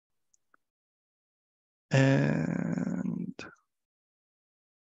And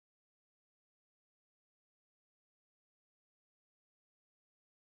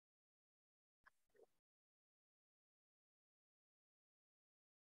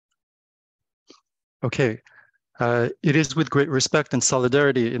okay. It is with great respect and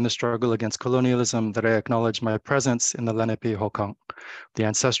solidarity in the struggle against colonialism that I acknowledge my presence in the Lenape-Hokan, the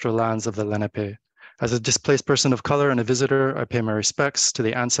ancestral lands of the Lenape. As a displaced person of color and a visitor, I pay my respects to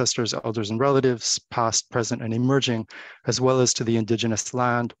the ancestors, elders, and relatives, past, present, and emerging, as well as to the indigenous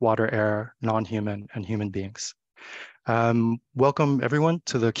land, water, air, non-human, and human beings. Welcome everyone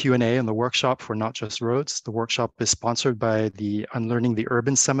to the Q&A and the workshop for Not Just Roads. The workshop is sponsored by the Unlearning the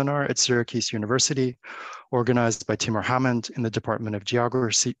Urban seminar at Syracuse University, organized by Timur Hammond in the Department of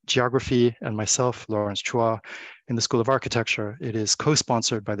Geography and myself, Lawrence Chua, in the School of Architecture. It is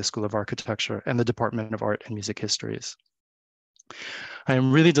co-sponsored by the School of Architecture and the Department of Art and Music Histories. I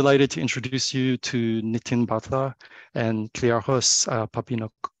am really delighted to introduce you to Nitin Bathla and Klearchos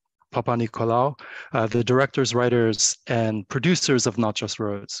Papanicolaou, the directors, writers, and producers of Not Just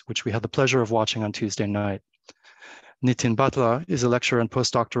Roads, which we had the pleasure of watching on Tuesday night. Nitin Bathla is a lecturer and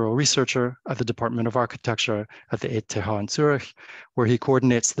postdoctoral researcher at the Department of Architecture at the ETH in Zurich, where he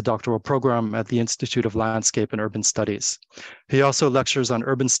coordinates the doctoral program at the Institute of Landscape and Urban Studies. He also lectures on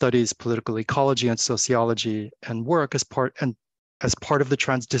urban studies, political ecology, and sociology, and work as part of the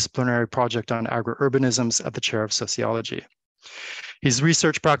transdisciplinary project on agro-urbanisms at the Chair of Sociology. His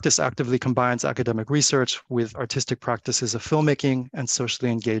research practice actively combines academic research with artistic practices of filmmaking and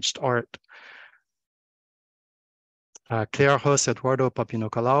socially engaged art. Klearchos Eduardo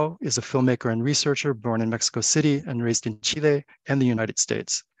Papanicolaou is a filmmaker and researcher born in Mexico City and raised in Chile and the United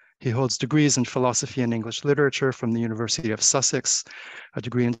States. He holds degrees in philosophy and English literature from the University of Sussex, a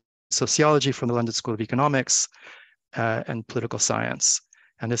degree in sociology from the London School of Economics, and political science,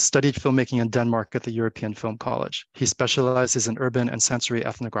 and has studied filmmaking in Denmark at the European Film College. He specializes in urban and sensory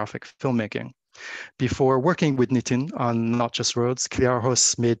ethnographic filmmaking. Before working with Nitin on Not Just Roads,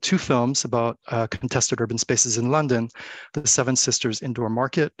 Klearchos made 2 films about contested urban spaces in London, The Seven Sisters Indoor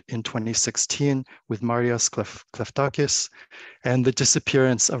Market in 2016 with Marios Kleftakis, and The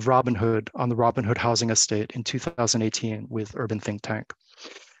Disappearance of Robin Hood on the Robin Hood housing estate in 2018 with Urban Think Tank.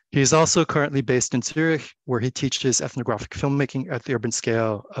 He is also currently based in Zurich, where he teaches ethnographic filmmaking at the urban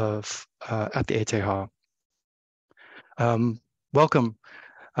scale at the ETH. Welcome.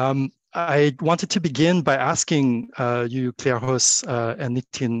 I wanted to begin by asking you, Klearchos and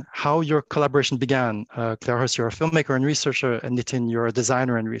Nitin, how your collaboration began. Klearchos, you're a filmmaker and researcher, and Nitin, you're a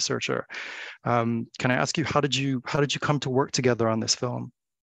designer and researcher. Can I ask you, how did you come to work together on this film?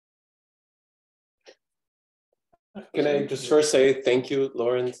 Can I just first say thank you,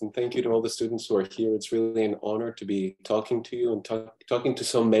 Lawrence, and thank you to all the students who are here. It's really an honor to be talking to you and talking to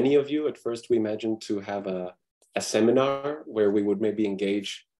so many of you. At first, we imagined to have a seminar where we would maybe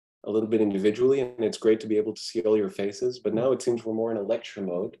engage a little bit individually, and it's great to be able to see all your faces, but now it seems we're more in a lecture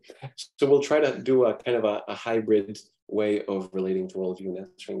mode. So we'll try to do a kind of a hybrid way of relating to all of you and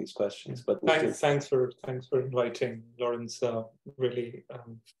answering these questions. But thanks for inviting, Lawrence. Really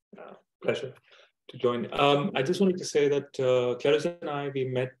pleasure to join. I just wanted to say that Klearchos and I, we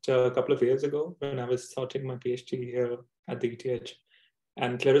met a couple of years ago when I was starting my PhD here at the ETH.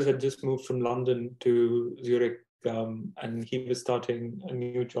 And Klearchos had just moved from London to Zurich, and he was starting a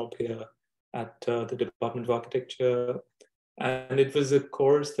new job here at the Department of Architecture. And it was a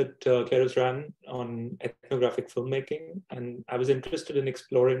course that Klearchos ran on ethnographic filmmaking. And I was interested in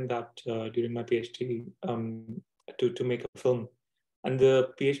exploring that during my PhD to make a film. And the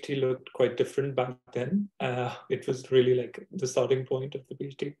PhD looked quite different back then. It was really like the starting point of the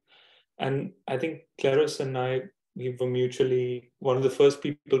PhD. And I think Klearchos and I, we were mutually one of the first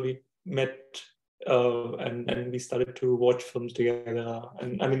people we met, and we started to watch films together.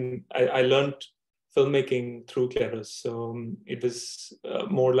 And I mean, I learned filmmaking through Klearchos. So it was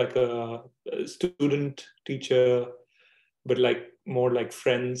more like a student teacher, but like more like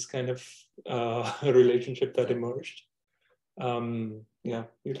friends kind of relationship that emerged.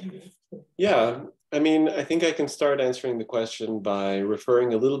 Yeah, I mean, I think I can start answering the question by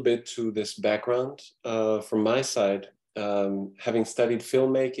referring a little bit to this background from my side, having studied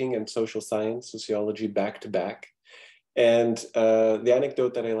filmmaking and social science, sociology back to back. And the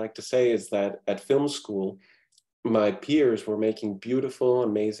anecdote that I like to say is that at film school, my peers were making beautiful,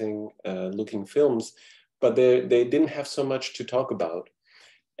 amazing looking films, but they didn't have so much to talk about.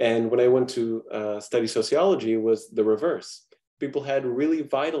 And when I went to study sociology, it was the reverse. People had really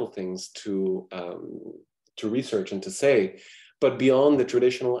vital things to research and to say, but beyond the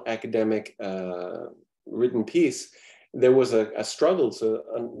traditional academic written piece, there was a struggle to,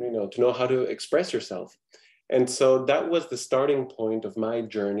 to know how to express yourself. And so that was the starting point of my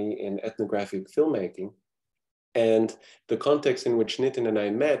journey in ethnographic filmmaking. And the context in which Nitin and I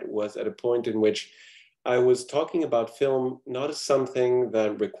met was at a point in which I was talking about film not as something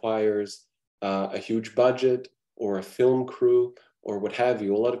that requires a huge budget or a film crew or what have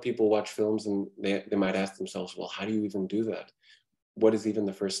you. A lot of people watch films and they might ask themselves, well, how do you even do that? What is even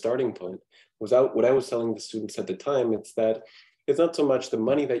the first starting point? What I was telling the students at the time, it's that it's not so much the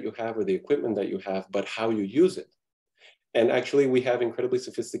money that you have or the equipment that you have, but how you use it. And actually, we have incredibly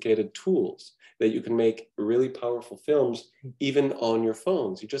sophisticated tools that you can make really powerful films, even on your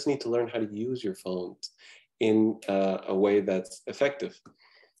phones. You just need to learn how to use your phones in a way that's effective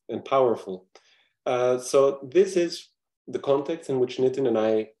and powerful. So this is the context in which Nitin and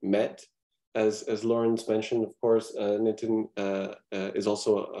I met. As Lawrence mentioned, of course, Nitin is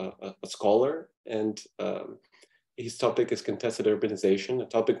also a scholar, and his topic is contested urbanization, a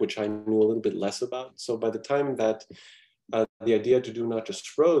topic which I knew a little bit less about. So by the time that the idea to do Not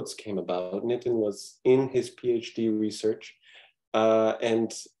Just Roads came about, Nitin was in his PhD research,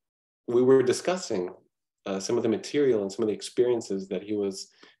 and we were discussing some of the material and some of the experiences that he was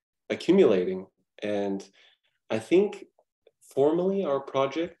accumulating. And I think formally our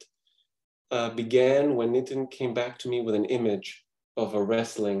project began when Nitin came back to me with an image of a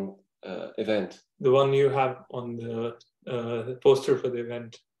wrestling event. The one you have on the poster for the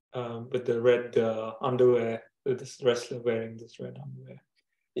event with the red underwear, with this wrestler wearing this red underwear.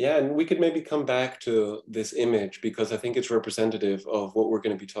 Yeah, and we could maybe come back to this image because I think it's representative of what we're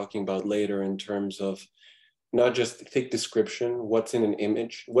going to be talking about later in terms of not just thick description, what's in an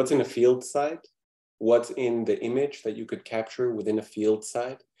image, what's in a field site, what's in the image that you could capture within a field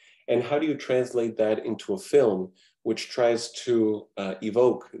site, and how do you translate that into a film which tries to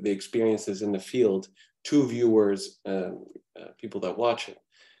evoke the experiences in the field to viewers, people that watch it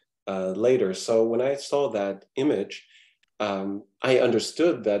later. So when I saw that image, I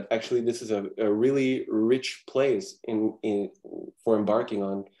understood that actually this is a really rich place for embarking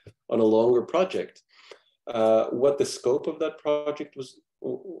on a longer project. What the scope of that project was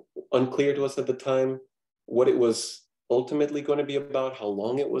unclear to us at the time, what it was ultimately going to be about, how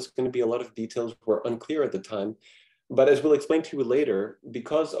long it was going to be, a lot of details were unclear at the time. But as we'll explain to you later,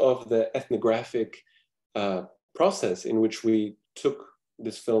 because of the ethnographic process in which we took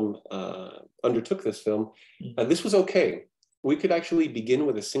this film, undertook this film, this was okay. We could actually begin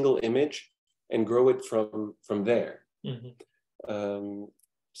with a single image and grow it from there. Mm-hmm.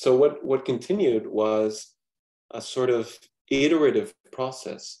 So what continued was a sort of iterative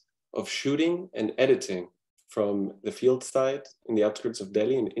process of shooting and editing from the field site in the outskirts of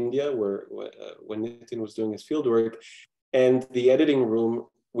Delhi in India, where when Nitin was doing his field work, and the editing room,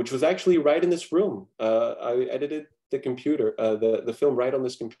 which was actually right in this room. I edited the computer, the film right on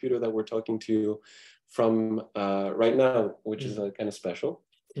this computer that we're talking to you from right now, which is kind of special.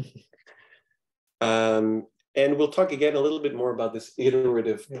 And we'll talk again a little bit more about this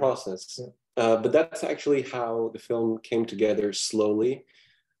iterative process. But that's actually how the film came together slowly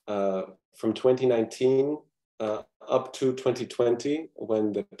from 2019 up to 2020,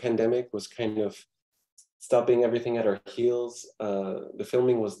 when the pandemic was kind of stopping everything at our heels. The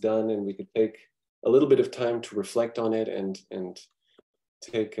filming was done and we could take a little bit of time to reflect on it and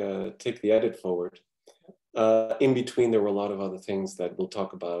take the edit forward. In between, there were a lot of other things that we'll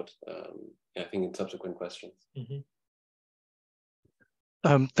talk about, I think, in subsequent questions. Mm-hmm.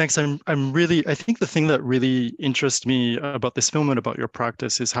 Thanks. I think the thing that really interests me about this film and about your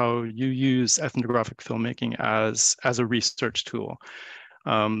practice is how you use ethnographic filmmaking as a research tool.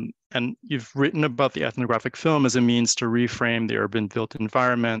 And you've written about the ethnographic film as a means to reframe the urban built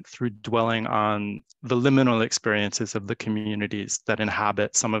environment through dwelling on the liminal experiences of the communities that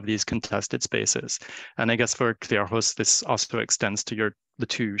inhabit some of these contested spaces. And I guess for Criss-crossed, this also extends to the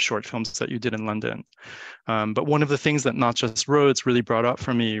two short films that you did in London. But one of the things that Not Just Roads really brought up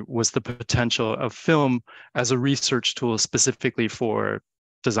for me was the potential of film as a research tool specifically for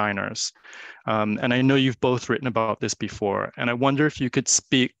designers. And I know you've both written about this before, and I wonder if you could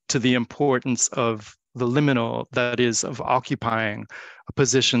speak to the importance of the liminal, that is, of occupying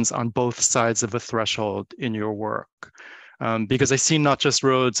positions on both sides of a threshold in your work. Because I see Not Just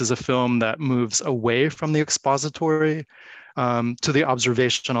Roads as a film that moves away from the expository to the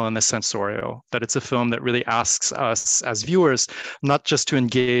observational and the sensorial, that it's a film that really asks us as viewers not just to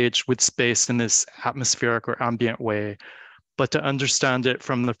engage with space in this atmospheric or ambient way, but to understand it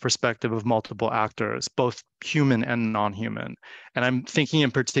from the perspective of multiple actors, both human and non-human. And I'm thinking in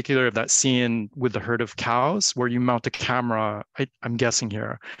particular of that scene with the herd of cows where you mount a camera, I'm guessing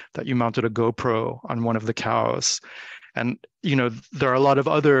here, that you mounted a GoPro on one of the cows. And, there are a lot of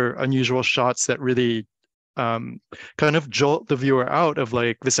other unusual shots that really kind of jolt the viewer out of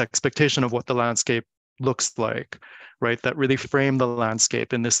like this expectation of what the landscape looks like, right? That really frame the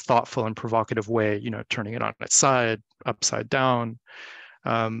landscape in this thoughtful and provocative way, turning it on its side, upside down.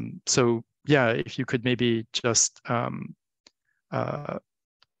 So yeah, if you could maybe just comment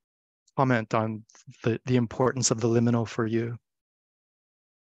on the importance of the liminal for you.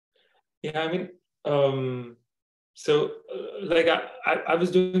 Yeah, I mean, so like I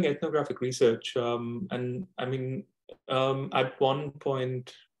was doing ethnographic research, and I mean, at one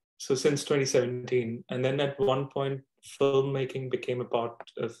point, so since 2017, and then at one point, filmmaking became a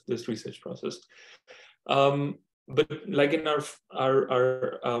part of this research process. But like in our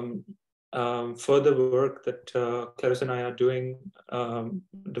further work that Clarissa and I are doing,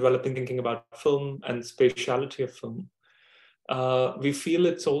 developing thinking about film and spatiality of film, we feel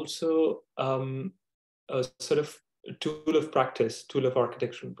it's also a sort of tool of practice, tool of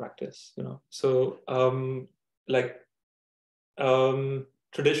architectural practice, So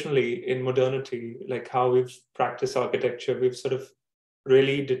traditionally in modernity, like how we've practiced architecture, we've sort of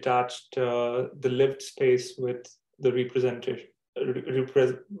really detached the lived space with the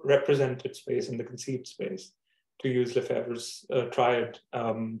represented space and the conceived space, to use Lefebvre's triad,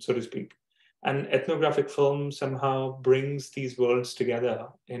 so to speak. And ethnographic film somehow brings these worlds together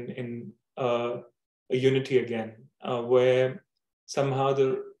in a unity again, where somehow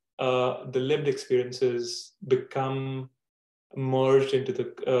the lived experiences become merged into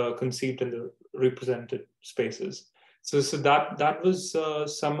the conceived and the represented spaces. So that was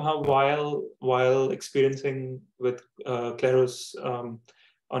somehow while experiencing with Claros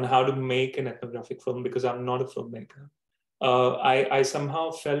on how to make an ethnographic film, because I'm not a filmmaker. I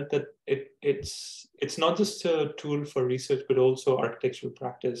somehow felt that it's not just a tool for research, but also architectural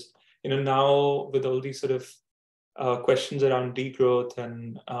practice. Now with all these sort of questions around degrowth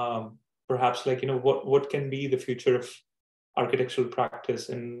and perhaps like, what can be the future of architectural practice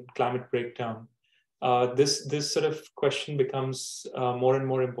and climate breakdown, this sort of question becomes more and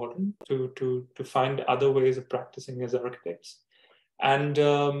more important to find other ways of practicing as architects. And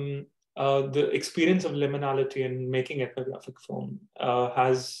the experience of liminality in making ethnographic film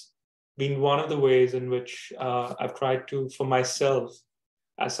has been one of the ways in which I've tried to, for myself,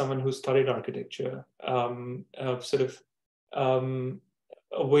 as someone who studied architecture, sort of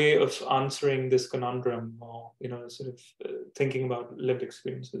a way of answering this conundrum, or sort of thinking about lived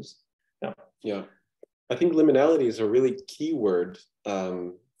experiences. Yeah, I think liminality is a really key word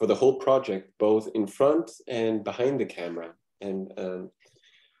for the whole project, both in front and behind the camera. And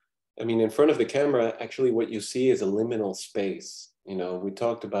I mean, in front of the camera, actually, what you see is a liminal space. We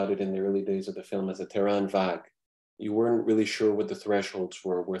talked about it in the early days of the film as a terrain vague. You weren't really sure what the thresholds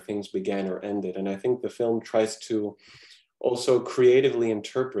were, where things began or ended. And I think the film tries to also creatively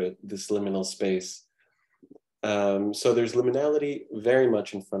interpret this liminal space. So there's liminality very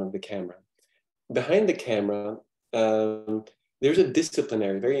much in front of the camera. Behind the camera, there's a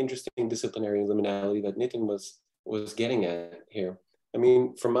very interesting disciplinary liminality that Nitin was getting at here. I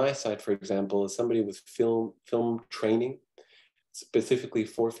mean, from my side, for example, as somebody with film training, specifically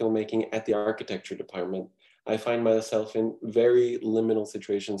for filmmaking at the architecture department, I find myself in very liminal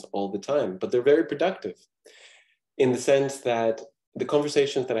situations all the time, but they're very productive in the sense that the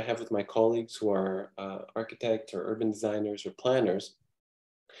conversations that I have with my colleagues who are architects or urban designers or planners,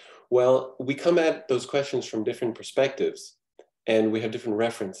 well, we come at those questions from different perspectives and we have different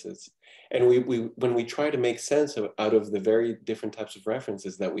references. And when we try to make sense out of the very different types of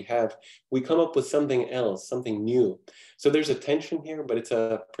references that we have, we come up with something else, something new. So there's a tension here, but it's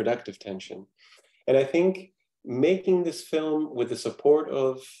a productive tension. And I think making this film with the support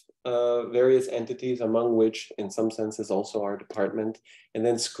of various entities, among which in some senses also our department, and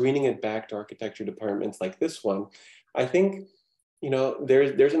then screening it back to architecture departments like this one, I think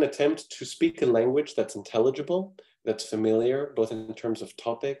there's an attempt to speak a language that's intelligible, that's familiar, both in terms of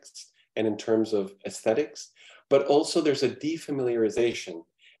topics and in terms of aesthetics, but also there's a defamiliarization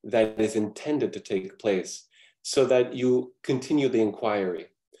that is intended to take place so that you continue the inquiry,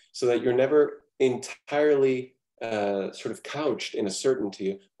 so that you're never entirely sort of couched in a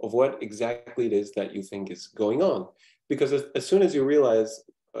certainty of what exactly it is that you think is going on. Because as soon as you realize,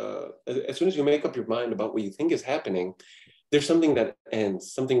 as soon as you make up your mind about what you think is happening, there's something that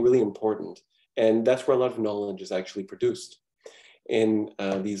ends, something really important. And that's where a lot of knowledge is actually produced, in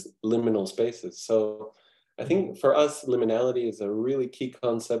these liminal spaces. So I think for us, liminality is a really key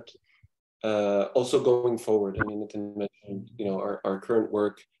concept. Also going forward, I mean, Nitin mentioned, our current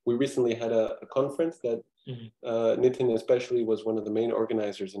work. We recently had a conference that Nitin especially was one of the main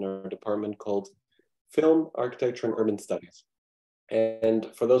organizers in our department, called film, architecture, and urban studies. And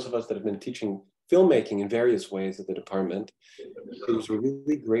for those of us that have been teaching filmmaking in various ways at the department, it was a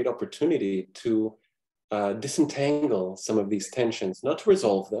really great opportunity to disentangle some of these tensions, not to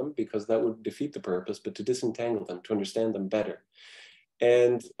resolve them because that would defeat the purpose, but to disentangle them, to understand them better.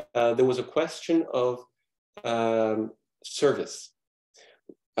 And there was a question of service.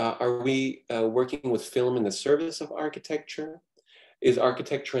 Are we working with film in the service of architecture? Is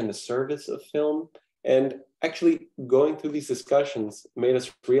architecture in the service of film? And actually going through these discussions made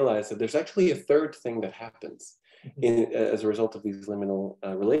us realize that there's actually a third thing that happens as a result of these liminal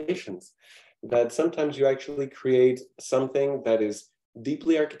relations, that sometimes you actually create something that is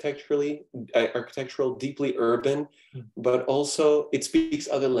deeply architectural, deeply urban, but also it speaks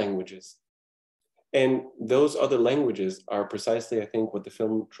other languages. And those other languages are precisely, I think, what the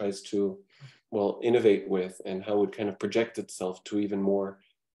film tries to, well, innovate with, and how it kind of projects itself to even more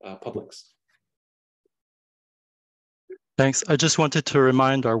publics. Thanks. I just wanted to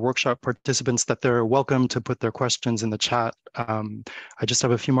remind our workshop participants that they're welcome to put their questions in the chat. I just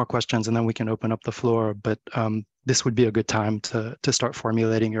have a few more questions and then we can open up the floor, but this would be a good time to start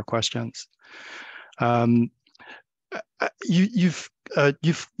formulating your questions. You've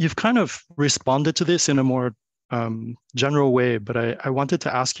kind of responded to this in a more general way, but I wanted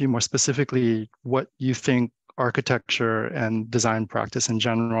to ask you more specifically what you think architecture and design practice in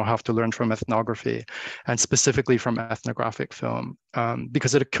general have to learn from ethnography, and specifically from ethnographic film,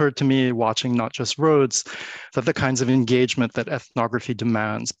 because it occurred to me watching not just roads, that the kinds of engagement that ethnography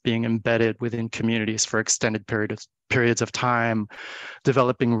demands, being embedded within communities for extended periods of time,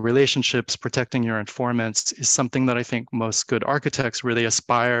 developing relationships, protecting your informants, is something that I think most good architects really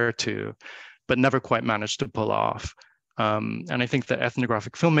aspire to, but never quite manage to pull off. And I think that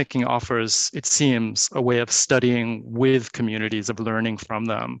ethnographic filmmaking offers, it seems, a way of studying with communities, of learning from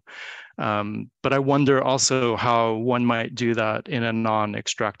them. But I wonder also how one might do that in a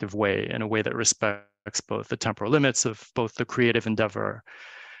non-extractive way, in a way that respects both the temporal limits of both the creative endeavor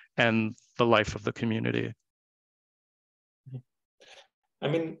and the life of the community. I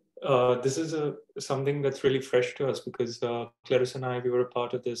mean, this is something that's really fresh to us, because Clarissa and I, we were a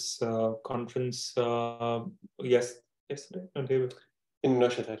part of this conference yesterday, no, day in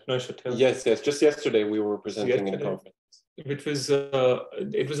Neuchâtel. Neuchâtel. Yes, just yesterday we were presenting in a conference. It was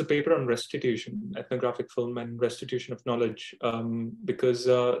a paper on restitution, ethnographic film and restitution of knowledge, because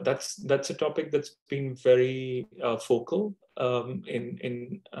that's a topic that's been very focal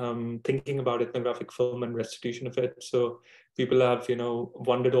in thinking about ethnographic film and restitution of it. So people have,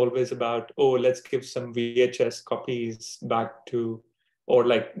 wondered always about, oh, let's give some VHS copies back to, or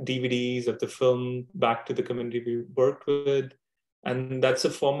like DVDs of the film back to the community we worked with. And that's a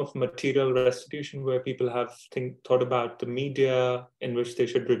form of material restitution where people have thought about the media in which they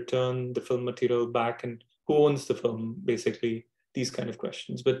should return the film material back, and who owns the film, basically, these kind of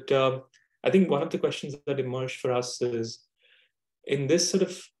questions. But I think one of the questions that emerged for us is, in this sort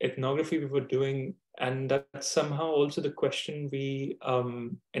of ethnography we were doing, and that's somehow also the question we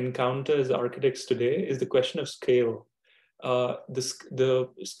encounter as architects today, is the question of scale. The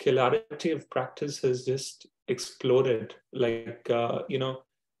scalarity of practice has just exploded. Like,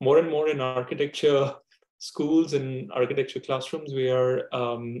 more and more in architecture schools and architecture classrooms, we are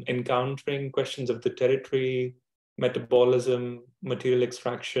encountering questions of the territory, metabolism, material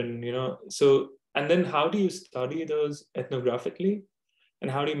extraction, So, and then how do you study those ethnographically? And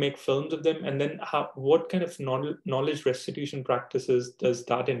how do you make films of them? And then what kind of knowledge restitution practices does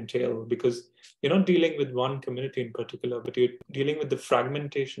that entail? Because you're not dealing with one community in particular, but you're dealing with the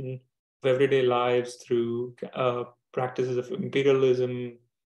fragmentation of everyday lives through practices of imperialism,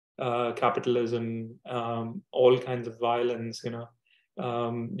 capitalism, all kinds of violence,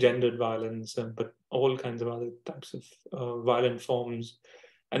 gendered violence, but all kinds of other types of violent forms.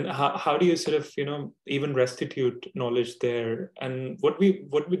 And how do you sort of, even restitute knowledge there? And what we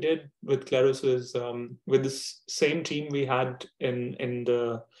did with Clarissa is, with this same team we had in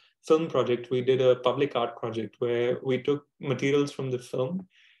the film project, we did a public art project where we took materials from the film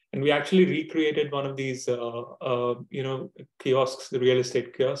and we actually recreated one of these, kiosks, the real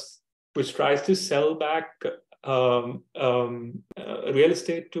estate kiosks, which tries to sell back real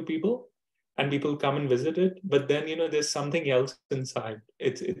estate to people. And people come and visit it, but then there's something else inside.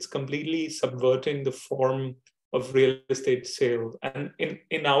 It's completely subverting the form of real estate sale. And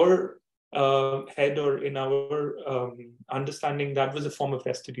in our head, or in our understanding, that was a form of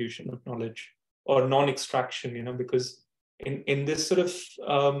restitution of knowledge or non-extraction. Because in this sort of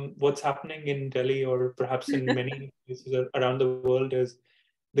what's happening in Delhi, or perhaps in many places around the world, is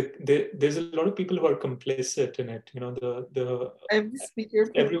there's a lot of people who are complicit in it. You know, I'm the speaker.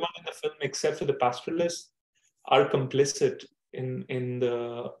 Everyone in the film except for the pastoralists are complicit in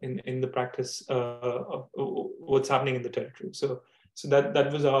the practice of what's happening in the territory. So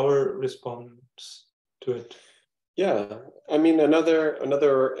that was our response to it. Yeah, I mean,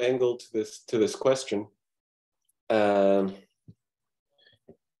 another angle to this question. Yeah.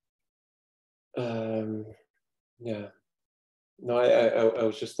 No, I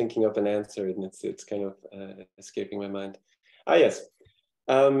was just thinking of an answer, and it's kind of escaping my mind. Yes.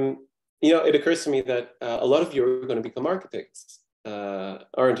 You know, it occurs to me that a lot of you are going to become architects,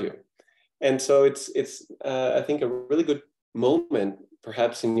 aren't you? And so it's I think a really good moment,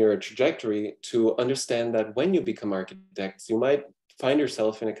 perhaps in your trajectory, to understand that when you become architects, you might find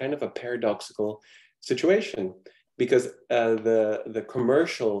yourself in a kind of a paradoxical situation, because the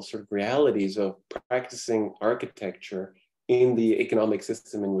commercial sort of realities of practicing architecture in the economic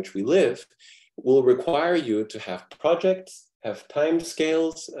system in which we live will require you to have projects, have time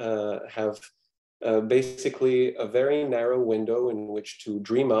scales, have basically a very narrow window in which to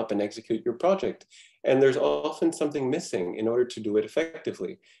dream up and execute your project. And there's often something missing in order to do it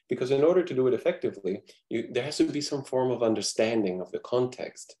effectively, because in order to do it effectively, there has to be some form of understanding of the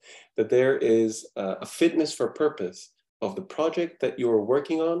context, that there is a fitness for purpose of the project that you're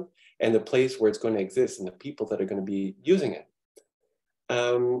working on and the place where it's going to exist and the people that are going to be using it.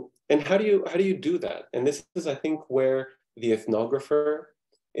 And how do you do that? And this is, I think, where the ethnographer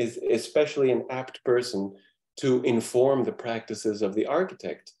is especially an apt person to inform the practices of the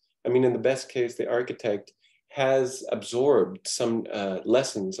architect. I mean, in the best case, the architect has absorbed some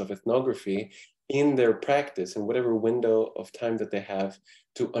lessons of ethnography in their practice in whatever window of time that they have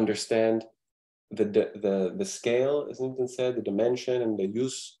to understand the scale, as Nathan said, the dimension and the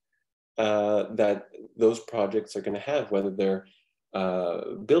use that those projects are going to have, whether they're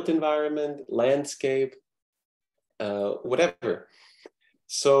built environment, landscape, whatever.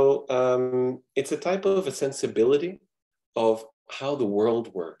 So it's a type of a sensibility of how the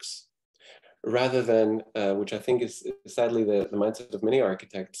world works, rather than, which I think is sadly the mindset of many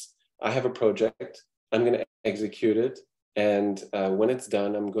architects. I have a project, I'm going to execute it, and when it's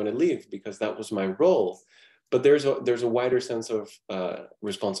done, I'm going to leave because that was my role. But there's a wider sense of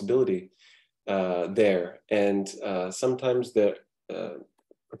responsibility there, and sometimes the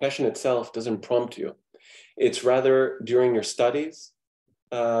profession itself doesn't prompt you. It's rather during your studies,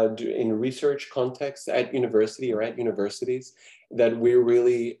 in research context at university or at universities, that we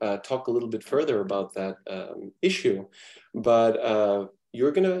really talk a little bit further about that issue. But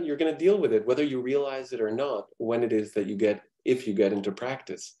you're gonna deal with it, whether you realize it or not, when it is that if you get into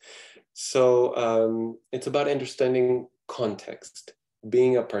practice. So it's about understanding context,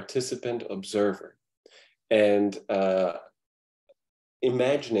 being a participant observer, and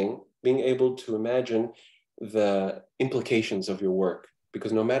being able to imagine the implications of your work,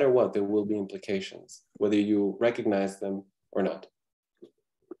 because no matter what, there will be implications, whether you recognize them or not.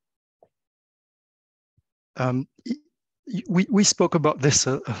 We spoke about this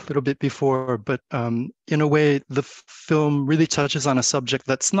a little bit before, but in a way, the film really touches on a subject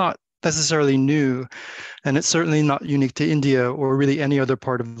that's not necessarily new, and it's certainly not unique to India or really any other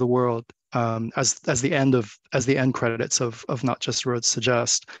part of the world, as the end credits of Not Just Roads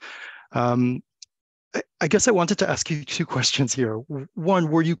suggest. I guess I wanted to ask you two questions here. One,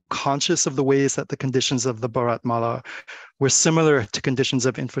 were you conscious of the ways that the conditions of the Bharatmala were similar to conditions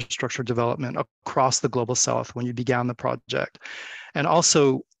of infrastructure development across the global south when you began the project? And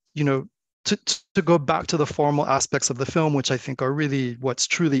also, you know, to go back to the formal aspects of the film, which I think are really what's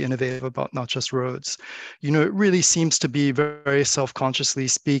truly innovative about Not Just Roads, you know, it really seems to be very self-consciously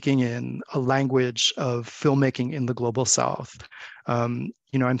speaking in a language of filmmaking in the global south.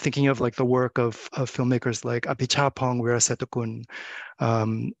 You know, I'm thinking of like the work of filmmakers like Apichapong Weerasetukun,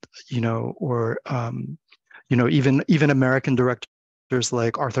 you know, or you know, even American directors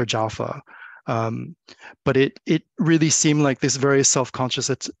like Arthur Jaffa. But it really seemed like this very self-conscious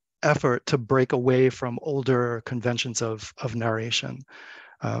effort to break away from older conventions of narration.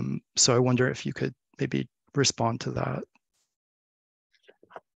 So I wonder if you could maybe respond to that.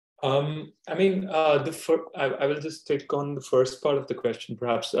 I mean, I will just take on the first part of the question,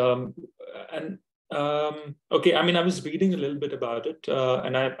 perhaps. Okay, I mean, I was reading a little bit about it,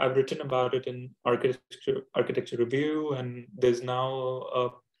 and I've written about it in Architecture Review, and there's now a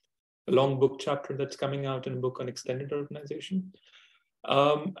long book chapter that's coming out in a book on extended urbanization.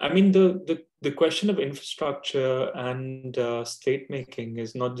 I mean, the question of infrastructure and state making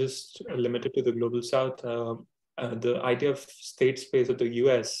is not just limited to the global south. The idea of state space of the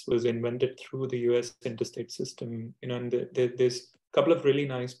US was invented through the US interstate system, you know, and there's couple of really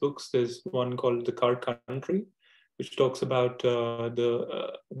nice books. There's one called The Car Country, which talks about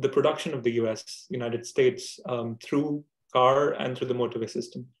the production of the United States, through car and through the motorway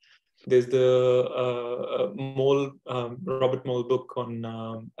system. There's the Robert Moll book on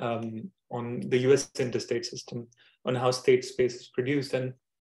the US interstate system, on how state space is produced. And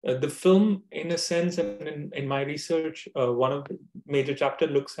the film, in a sense, and in my research, one of the major chapter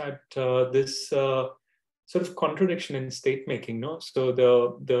looks at this sort of contradiction in state making. No, so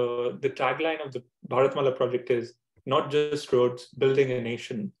the tagline of the Bharatmala project is not just roads, building a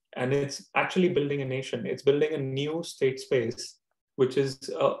nation, and it's actually building a nation. It's building a new state space, which is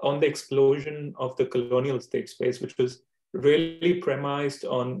on the explosion of the colonial state space, which was really premised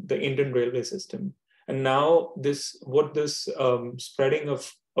on the Indian railway system. And now what this spreading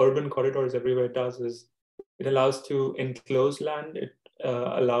of urban corridors everywhere does is it allows to enclose land. It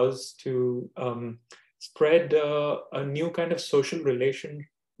allows to spread a new kind of social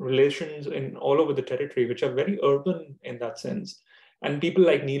relations in all over the territory, which are very urban in that sense. And people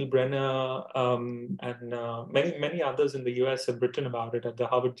like Neil Brenner and many others in the US have written about it at the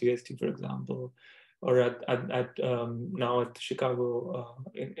Harvard GST, for example, or now at Chicago,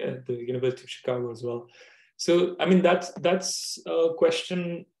 at the University of Chicago as well. So, I mean, that's a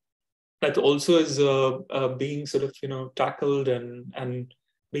question that also is being sort of, tackled and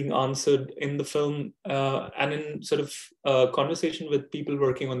being answered in the film, and in sort of conversation with people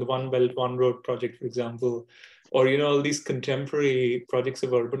working on the One Belt, One Road project, for example, or all these contemporary projects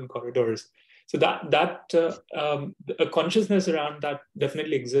of urban corridors. So a consciousness around that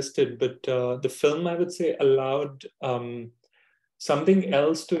definitely existed, but the film, I would say, allowed something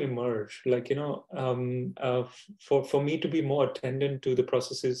else to emerge, like for me to be more attendant to the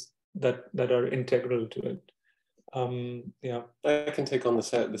processes that are integral to it. Yeah, I can take on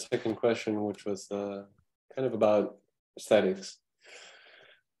the second question, which was kind of about aesthetics.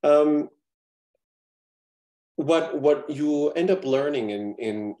 What you end up learning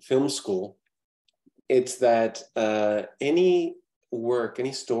in film school, it's that any work,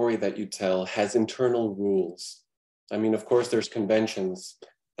 any story that you tell has internal rules. I mean, of course, there's conventions,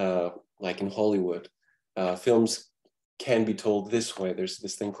 like in Hollywood. Films can be told this way. There's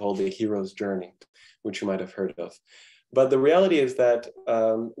this thing called the hero's journey, which you might have heard of. But the reality is that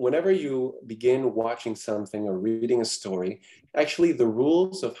whenever you begin watching something or reading a story, actually the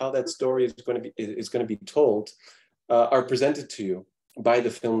rules of how that story is going to be told are presented to you by the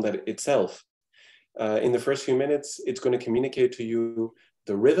film itself. In the first few minutes, it's going to communicate to you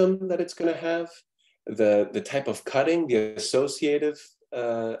the rhythm that it's going to have, the type of cutting, the associative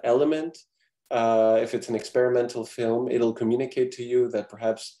element. If it's an experimental film, it'll communicate to you that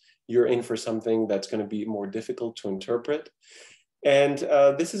perhaps you're in for something that's going to be more difficult to interpret. And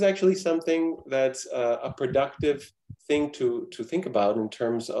this is actually something that's a productive thing to think about in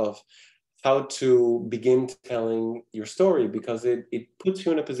terms of how to begin telling your story, because it puts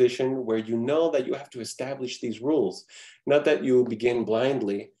you in a position where you know that you have to establish these rules, not that you begin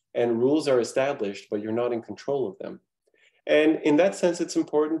blindly and rules are established, but you're not in control of them. And in that sense, it's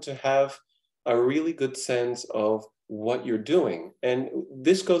important to have a really good sense of what you're doing. And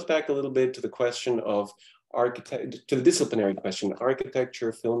this goes back a little bit to the question of to the disciplinary question,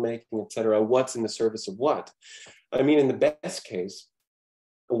 architecture, filmmaking, etc. What's in the service of what? I mean, in the best case,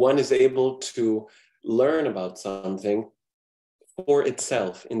 one is able to learn about something for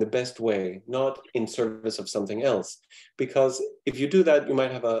itself in the best way, not in service of something else. Because if you do that, you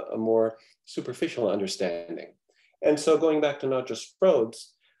might have a more superficial understanding. And so going back to not just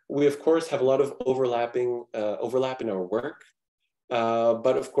roads, we of course have a lot of overlap in our work.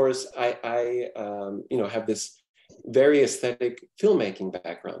 But of course, I have this very aesthetic filmmaking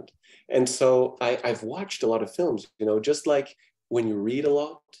background. And so I've watched a lot of films, just like when you read a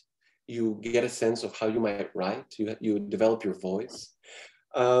lot, you get a sense of how you might write, you develop your voice.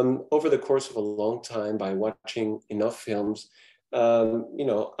 Over the course of a long time, by watching enough films,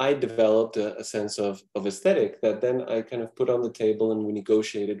 I developed a sense of aesthetic that then I kind of put on the table, and we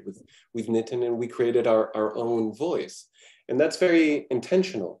negotiated with Nitin, and we created our own voice. And that's very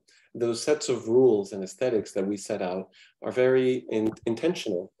intentional. Those sets of rules and aesthetics that we set out are very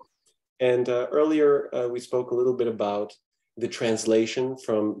intentional. And earlier we spoke a little bit about the translation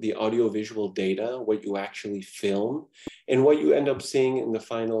from the audiovisual data, what you actually film, and what you end up seeing in the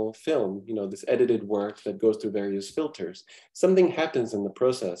final film, this edited work that goes through various filters. Something happens in the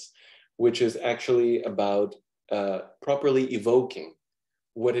process, which is actually about properly evoking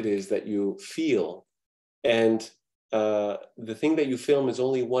what it is that you feel. And the thing that you film is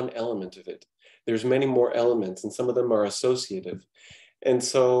only one element of it. There's many more elements, and some of them are associative. And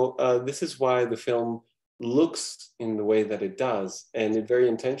so this is why the film looks in the way that it does, and it very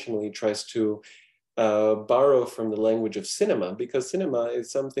intentionally tries to borrow from the language of cinema, because cinema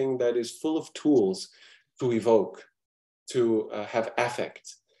is something that is full of tools to evoke, to have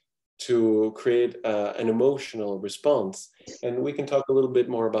affect, to create an emotional response. And we can talk a little bit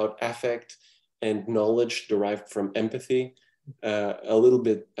more about affect and knowledge derived from empathy a little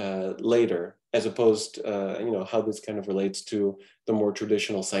bit later, as opposed how this kind of relates to the more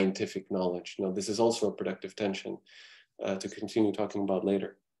traditional scientific knowledge. This is also a productive tension to continue talking about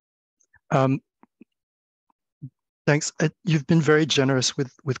later. Thanks. You've been very generous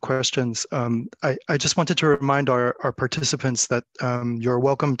with questions. I just wanted to remind our participants that you're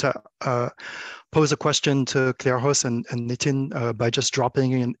welcome to pose a question to Claire-Rose and Nitin by just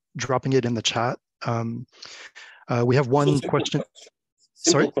dropping it in the chat. We have one question.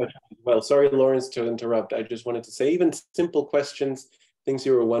 Simple question. Well, sorry, Lawrence, to interrupt. I just wanted to say, even simple questions, things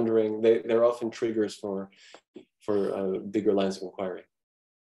you were wondering, they're often triggers for bigger lines of inquiry.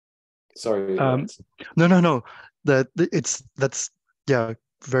 Sorry. No. That's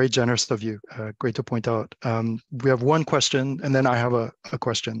very generous of you. Great to point out. We have one question, and then I have a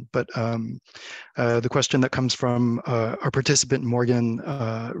question. But the question that comes from our participant Morgan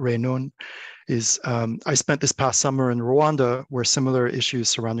Raynon is, I spent this past summer in Rwanda, where similar issues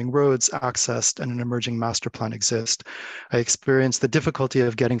surrounding roads, access, and an emerging master plan exist. I experienced the difficulty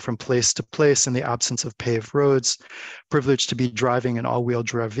of getting from place to place in the absence of paved roads, privileged to be driving an all-wheel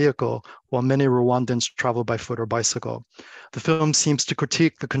drive vehicle, while many Rwandans travel by foot or bicycle. The film seems to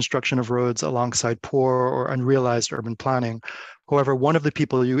critique the construction of roads alongside poor or unrealized urban planning. However, one of the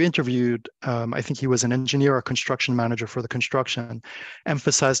people you interviewed, I think he was an engineer or construction manager for the construction,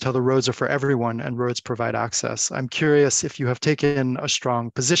 emphasized how the roads are for everyone and roads provide access. I'm curious if you have taken a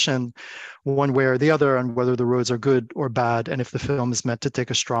strong position one way or the other on whether the roads are good or bad, and if the film is meant to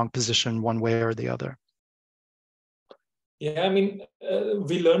take a strong position one way or the other. Yeah, I mean,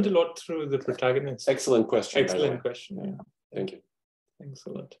 we learned a lot through the protagonist. Excellent question. Excellent question. Yeah. Thank you. Thanks a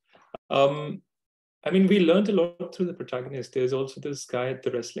lot. I mean, we learned a lot through the protagonist. There's also this guy at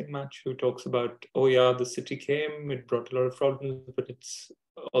the wrestling match who talks about, oh yeah, the city came, it brought a lot of problems, but it's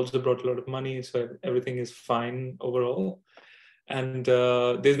also brought a lot of money, so everything is fine overall. And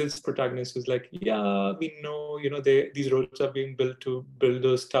there's this protagonist who's like, yeah, we know, these roads are being built to build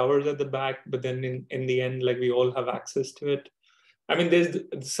those towers at the back, but then in the end, like, we all have access to it. I mean, there's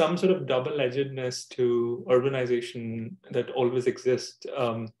some sort of double-edgedness to urbanization that always exists.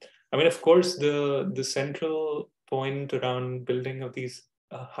 I mean, of course, the central point around building of these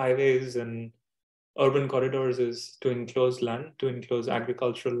highways and urban corridors is to enclose land, to enclose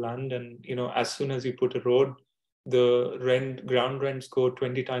agricultural land. And, as soon as you put a road, the ground rents go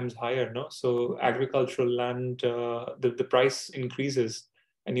 20 times higher, no? So agricultural land, the price increases,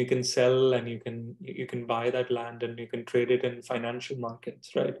 and you can sell and you can buy that land and you can trade it in financial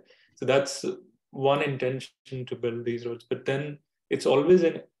markets, right? So that's one intention to build these roads. But then it's always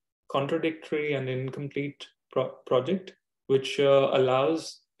a contradictory and incomplete project, which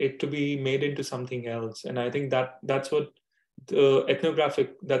allows it to be made into something else. And I think that's what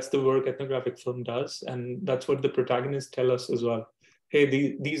that's the work ethnographic film does. And that's what the protagonists tell us as well. Hey,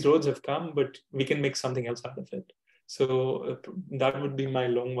 these roads have come, but we can make something else out of it. So that would be my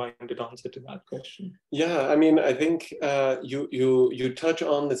long-winded answer to that question. Yeah, I mean, I think you touch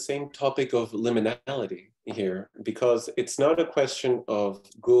on the same topic of liminality here, because it's not a question of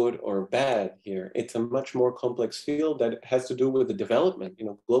good or bad here. It's a much more complex field that has to do with the development,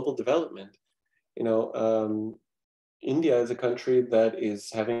 global development. India is a country that is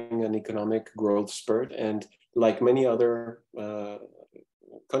having an economic growth spurt, and like many other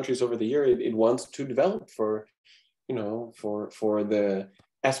countries over the year, it wants to develop for the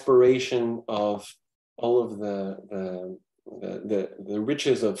aspiration of all of the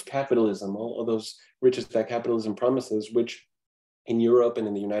riches of capitalism, all of those riches that capitalism promises, which in Europe and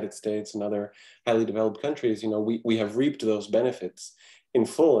in the United States and other highly developed countries, we have reaped those benefits in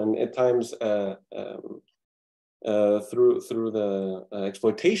full, and at times through the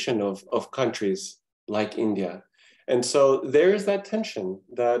exploitation of countries like India. And so there's that tension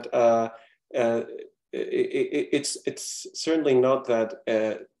that it's certainly not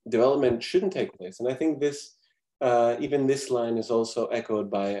that development shouldn't take place. And I think this even this line is also echoed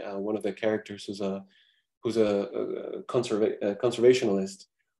by one of the characters who's a conservationalist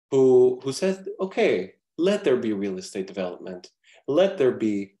who says, okay, let there be real estate development, let there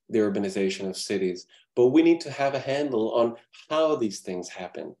be the urbanization of cities, but we need to have a handle on how these things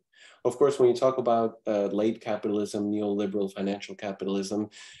happen. Of course, when you talk about late capitalism, neoliberal financial capitalism,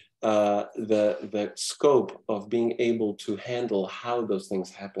 the scope of being able to handle how those things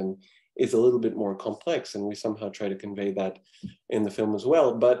happen is a little bit more complex, and we somehow try to convey that in the film as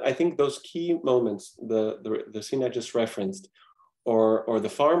well. But I think those key moments, the scene I just referenced, or the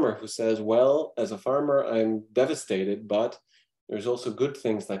farmer who says, well, as a farmer, I'm devastated, but there's also good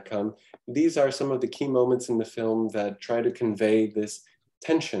things that come. These are some of the key moments in the film that try to convey this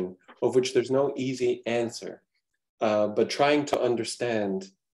tension, of which there's no easy answer, but trying to understand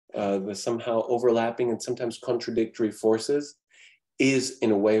the somehow overlapping and sometimes contradictory forces is,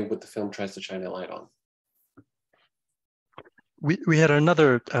 in a way, what the film tries to shine a light on. We had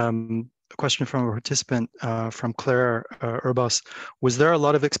another question from a participant, from Claire Urbas. Was there a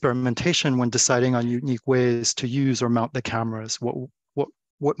lot of experimentation when deciding on unique ways to use or mount the cameras?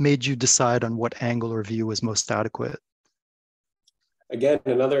 What made you decide on what angle or view was most adequate? Again,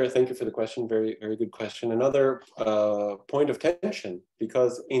 thank you for the question, very, very good question. Another point of tension,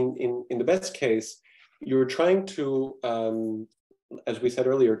 because in the best case, you're trying to, as we said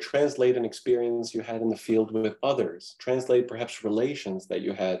earlier, translate an experience you had in the field with others, translate perhaps relations that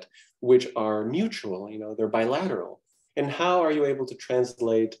you had, which are mutual, they're bilateral. And how are you able to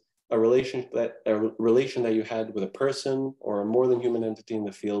translate a relation that you had with a person or a more than human entity in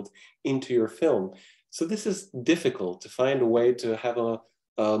the field into your film? So this is difficult, to find a way to have a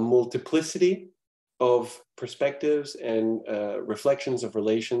multiplicity of perspectives and reflections of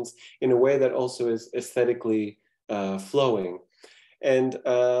relations in a way that also is aesthetically flowing. And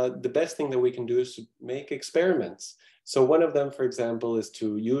the best thing that we can do is to make experiments. So one of them, for example, is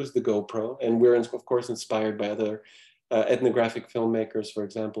to use the GoPro, and we're of course inspired by other ethnographic filmmakers, for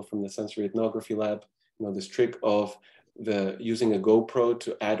example, from the Sensory Ethnography Lab, this trick of using a GoPro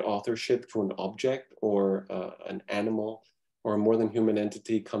to add authorship to an object or an animal or a more than human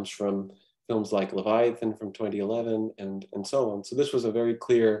entity comes from films like Leviathan from 2011 and so on. So this was a very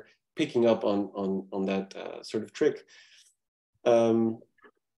clear picking up on that sort of trick.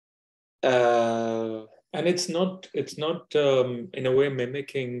 And it's not in a way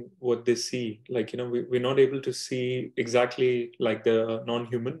mimicking what they see. Like, we're not able to see exactly like the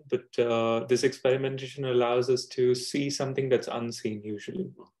non-human, but this experimentation allows us to see something that's unseen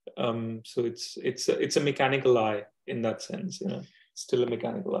usually. So it's a mechanical eye in that sense, still a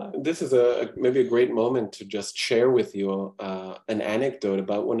mechanical eye. This is maybe a great moment to just share with you an anecdote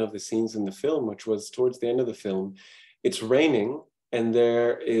about one of the scenes in the film, which was towards the end of the film. It's raining, and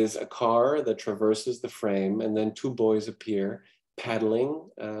there is a car that traverses the frame, and then two boys appear paddling,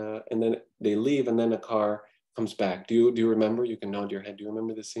 and then they leave, and then a car comes back. Do you remember? You can nod your head. Do you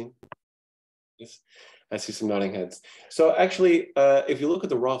remember this scene? Yes, I see some nodding heads. So actually, if you look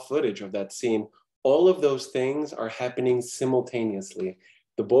at the raw footage of that scene, all of those things are happening simultaneously.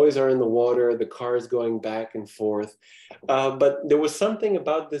 The boys are in the water, the car is going back and forth. But there was something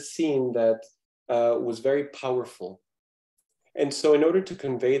about this scene that was very powerful. And so in order to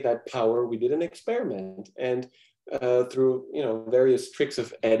convey that power, we did an experiment. And through various tricks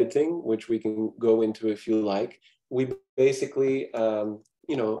of editing, which we can go into if you like, we basically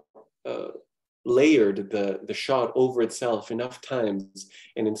layered the shot over itself enough times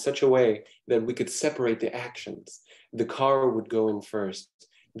and in such a way that we could separate the actions. The car would go in first,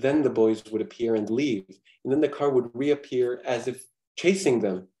 then the boys would appear and leave, and then the car would reappear as if chasing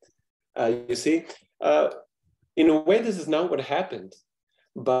them. You see? In a way, this is not what happened,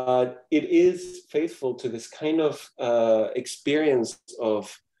 but it is faithful to this kind of experience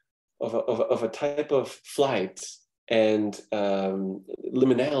of a type of flight and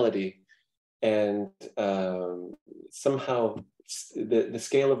liminality, and somehow the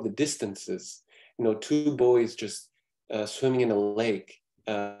scale of the distances. Two boys just swimming in a lake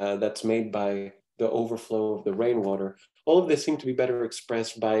that's made by the overflow of the rainwater. All of this seemed to be better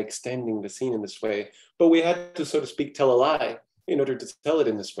expressed by extending the scene in this way. But we had to, so to speak, tell a lie in order to tell it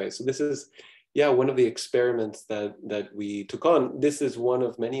in this way. So this is, one of the experiments that we took on. This is one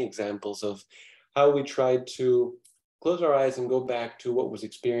of many examples of how we tried to close our eyes and go back to what was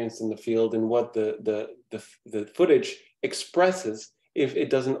experienced in the field and what the footage expresses, if it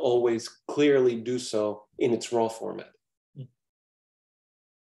doesn't always clearly do so in its raw format.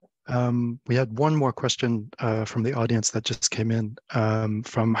 We had one more question from the audience that just came in,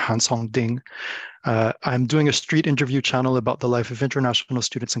 from Han Song Ding. I'm doing a street interview channel about the life of international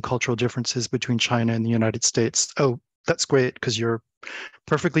students and cultural differences between China and the United States. Oh, That's great, because you're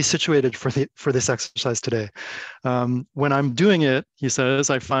perfectly situated for this exercise today. When I'm doing it, he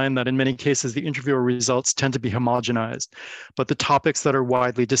says, I find that in many cases, the interviewer results tend to be homogenized, but the topics that are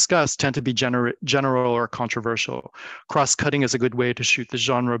widely discussed tend to be general or controversial. Cross-cutting is a good way to shoot the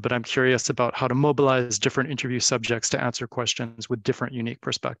genre, but I'm curious about how to mobilize different interview subjects to answer questions with different unique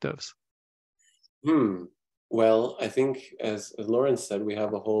perspectives. Well, I think, as Lawrence said, we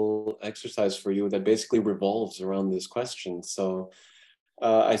have a whole exercise for you that basically revolves around this question. So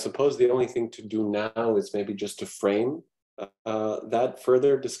I suppose the only thing to do now is maybe just to frame that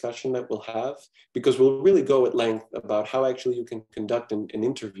further discussion that we'll have, because we'll really go at length about how actually you can conduct an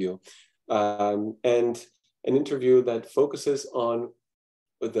interview, and an interview that focuses on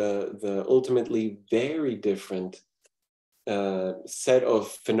the ultimately very different set of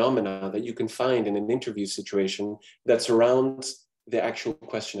phenomena that you can find in an interview situation that surrounds the actual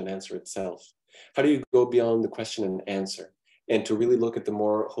question and answer itself. How do you go beyond the question and answer and to really look at the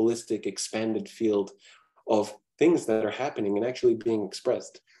more holistic, expanded field of things that are happening and actually being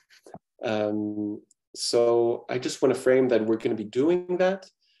expressed? So I just want to frame that we're going to be doing that.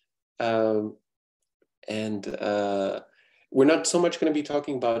 We're not so much going to be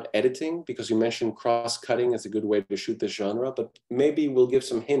talking about editing, because you mentioned cross-cutting as a good way to shoot this genre, but maybe we'll give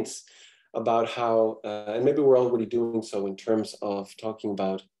some hints about how, and maybe we're already doing so in terms of talking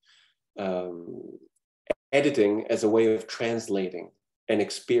about editing as a way of translating an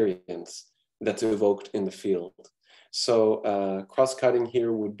experience that's evoked in the field. So cross-cutting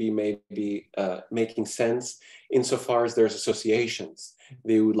here would be maybe making sense insofar as there's associations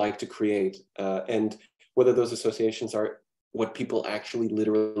they would like to create, and whether those associations are what people actually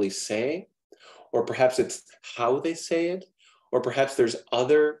literally say, or perhaps it's how they say it, or perhaps there's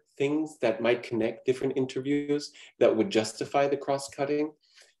other things that might connect different interviews that would justify the cross-cutting.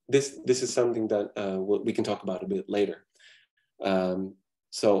 This is something that we can talk about a bit later.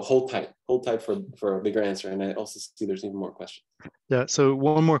 So hold tight for a bigger answer. And I also see there's even more questions. Yeah, so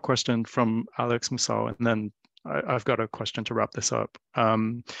one more question from Alex Musao, and then I've got a question to wrap this up.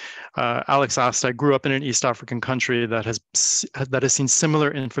 Alex asked, I grew up in an East African country that has seen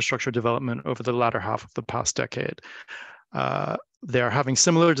similar infrastructure development over the latter half of the past decade. They are having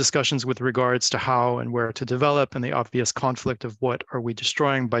similar discussions with regards to how and where to develop, and the obvious conflict of what are we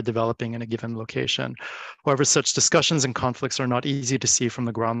destroying by developing in a given location. However, such discussions and conflicts are not easy to see from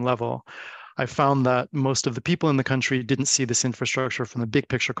the ground level. I found that most of the people in the country didn't see this infrastructure from the big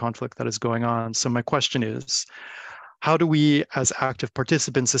picture conflict that is going on. So my question is, how do we, as active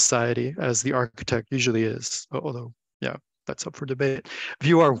participants in society, as the architect usually is, although, yeah, that's up for debate,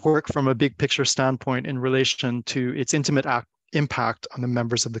 view our work from a big picture standpoint in relation to its intimate impact on the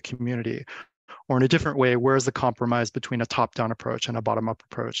members of the community? Or in a different way, where is the compromise between a top-down approach and a bottom-up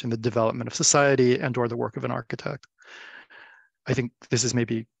approach in the development of society and or the work of an architect? I think this is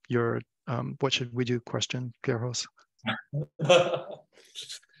maybe your what should we do question, Pierre-Rose?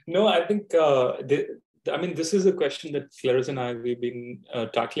 No, I think, this is a question that Clarisse and I, we've been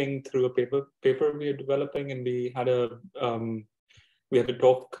tackling through a paper we are developing, and we had a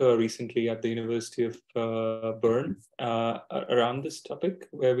talk recently at the University of Bern around this topic,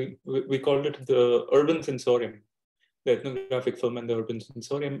 where we called it the urban sensorium, the ethnographic film and the urban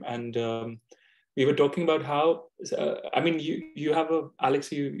sensorium. And we were talking about how, you have Alex,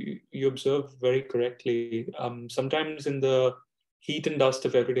 you observe very correctly. Sometimes in the heat and dust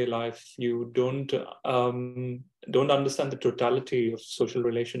of everyday life, you don't understand the totality of social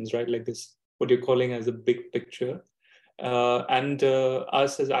relations, right? Like this, what you're calling as a big picture. And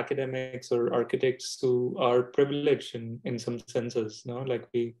us as academics or architects who are privileged in some senses, like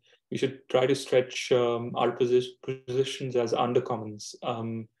we should try to stretch our positions as undercommons.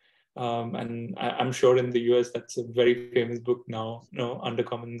 And I'm sure in the US that's a very famous book now,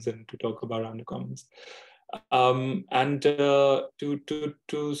 Undercommons, and to talk about undercommons. And to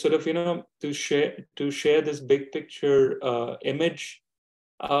sort of to share this big picture image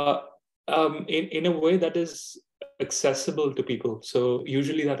in a way that is accessible to people. So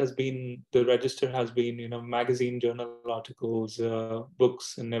usually that has been, the register has been, magazine, journal articles,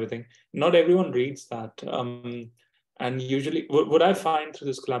 books and everything. Not everyone reads that. And usually what I find through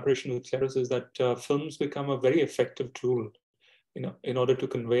this collaboration with Clarisse is that films become a very effective tool, in order to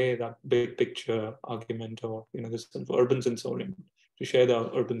convey that big picture argument, or, this urban sensorium, to share the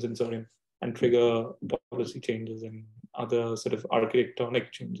urban sensorium and trigger policy changes and other sort of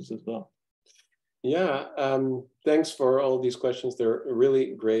architectonic changes as well. Yeah, thanks for all these questions. They're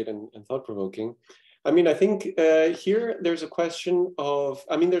really great and thought-provoking. I mean, I think here there's a question of,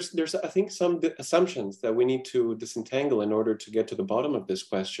 I mean, there's I think some assumptions that we need to disentangle in order to get to the bottom of this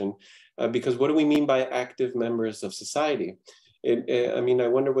question, because what do we mean by active members of society? I mean, I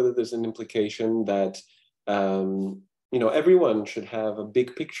wonder whether there's an implication that, you know, everyone should have a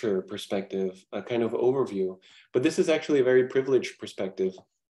big picture perspective, a kind of overview, but this is actually a very privileged perspective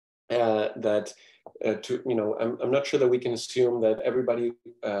that, you know, I'm not sure that we can assume that everybody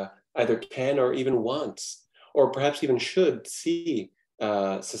either can or even wants, or perhaps even should see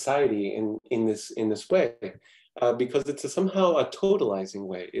society in this way, because it's somehow a totalizing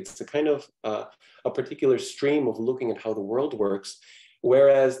way. It's a kind of a particular stream of looking at how the world works,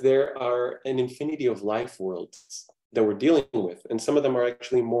 whereas there are an infinity of life worlds that we're dealing with, and some of them are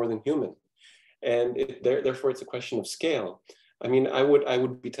actually more than human, and therefore it's a question of scale. I mean, I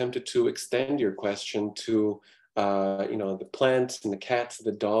would be tempted to extend your question to you know, the plants and the cats,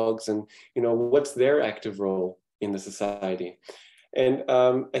 the dogs, and, you know, what's their active role in the society. And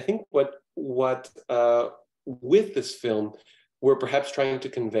I think what with this film, we're perhaps trying to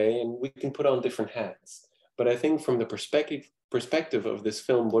convey, and we can put on different hats, but I think from the perspective of this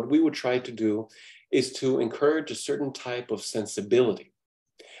film, what we would try to do is to encourage a certain type of sensibility,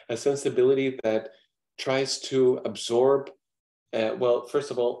 a sensibility that tries to absorb, well,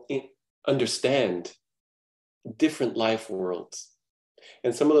 first of all, understand different life worlds,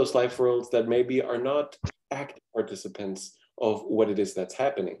 and some of those life worlds that maybe are not active participants of what it is that's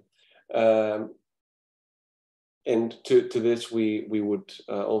happening. And to this, we would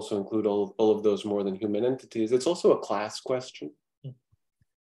also include all of those more than human entities. It's also a class question.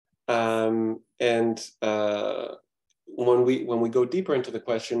 And when we go deeper into the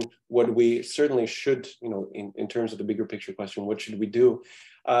question, what we certainly should, you know, in terms of the bigger picture question, what should we do?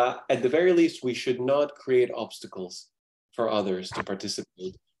 At the very least, we should not create obstacles for others to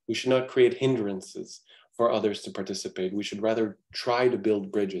participate. We should not create hindrances for others to participate. We should rather try to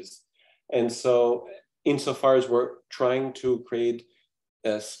build bridges. And so, insofar as we're trying to create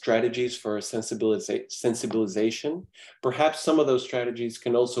strategies for sensibilization, perhaps some of those strategies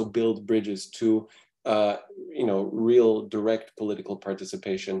can also build bridges to you know, real direct political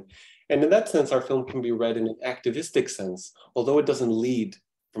participation. And in that sense, our film can be read in an activistic sense, although it doesn't lead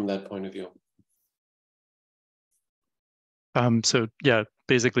from that point of view. So yeah,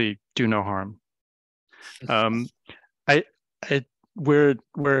 basically do no harm.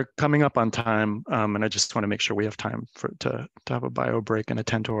 We're coming up on time, and I just want to make sure we have time to have a bio break and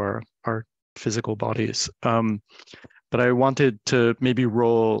attend to our physical bodies. But I wanted to maybe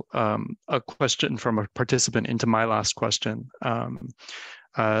roll a question from a participant into my last question.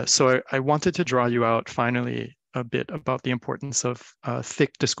 So I wanted to draw you out finally a bit about the importance of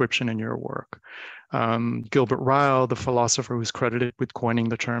thick description in your work. Gilbert Ryle, the philosopher who's credited with coining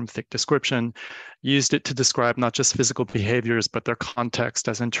the term thick description, used it to describe not just physical behaviors, but their context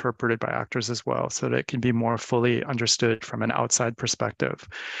as interpreted by actors as well, so that it can be more fully understood from an outside perspective.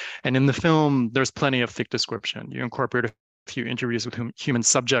 And in the film, there's plenty of thick description. You incorporate a few interviews with human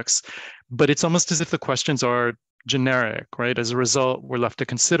subjects, but it's almost as if the questions are generic, right? As a result, we're left to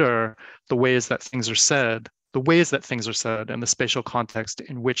consider the ways that things are said, and the spatial context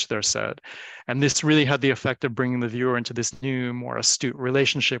in which they're said. And this really had the effect of bringing the viewer into this new, more astute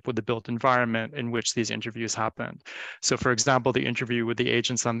relationship with the built environment in which these interviews happened. So for example, the interview with the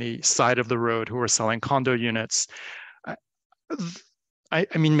agents on the side of the road who were selling condo units.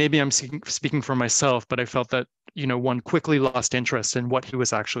 I mean, maybe I'm speaking for myself, but I felt that, you know, one quickly lost interest in what he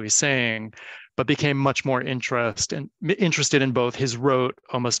was actually saying, but became much more interested in both his rote,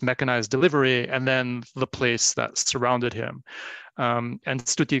 almost mechanized delivery, and then the place that surrounded him. And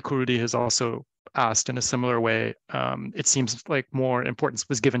Stuti Kurudi has also asked in a similar way. It seems like more importance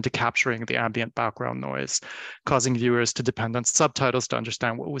was given to capturing the ambient background noise, causing viewers to depend on subtitles to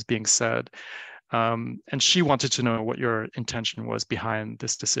understand what was being said. And she wanted to know what your intention was behind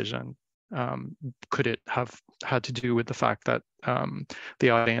this decision. Could it have had to do with the fact that the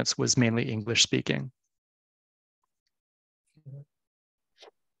audience was mainly English speaking?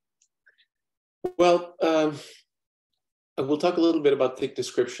 Well, we'll talk a little bit about thick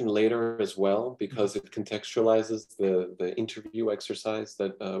description later as well, because it contextualizes the interview exercise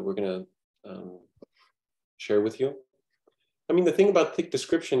that we're going to share with you. I mean, the thing about thick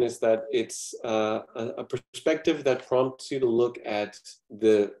description is that it's a perspective that prompts you to look at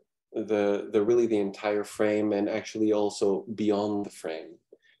the really the entire frame, and actually also beyond the frame,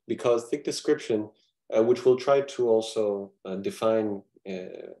 because thick description, which we'll try to also define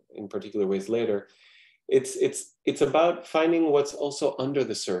in particular ways later, it's about finding what's also under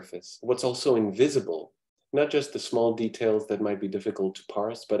the surface, what's also invisible not just the small details that might be difficult to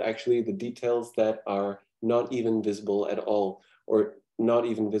parse, but actually the details that are not even visible at all, or not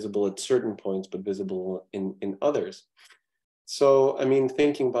even visible at certain points, but visible in others. So, I mean,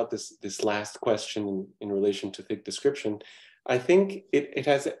 thinking about this last question in relation to thick description, I think it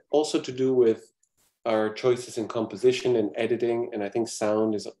has also to do with our choices in composition and editing, and I think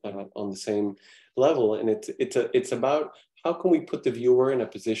sound is on the same level. And it's about how can we put the viewer in a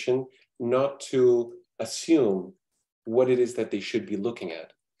position not to assume what it is that they should be looking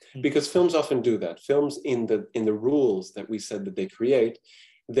at, because films often do that. Films in the rules that we said that they create,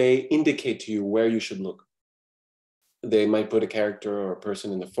 they indicate to you where you should look. They might put a character or a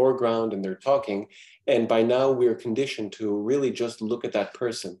person in the foreground and they're talking, and by now we're conditioned to really just look at that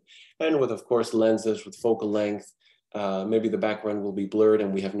person. And with, of course, lenses with focal length, maybe the background will be blurred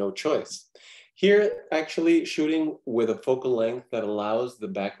and we have no choice. Here, actually shooting with a focal length that allows the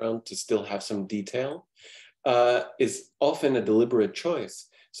background to still have some detail is often a deliberate choice,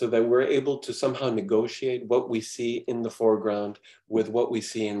 so that we're able to somehow negotiate what we see in the foreground with what we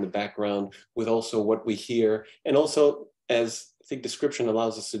see in the background, with also what we hear, and also, as thick description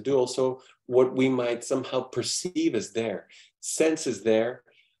allows us to do, also what we might somehow perceive as there. Sense is there,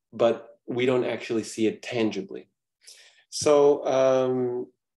 but we don't actually see it tangibly. So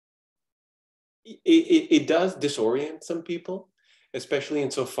it does disorient some people, especially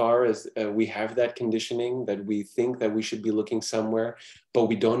insofar as we have that conditioning that we think that we should be looking somewhere, but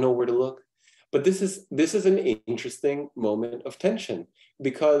we don't know where to look. But this is an interesting moment of tension,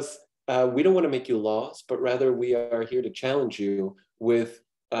 because we don't want to make you lost, but rather we are here to challenge you with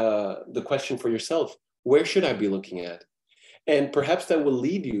the question for yourself: where should I be looking at? And perhaps that will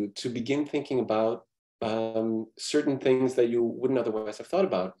lead you to begin thinking about certain things that you wouldn't otherwise have thought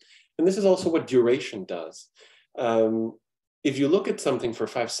about. And this is also what duration does. If you look at something for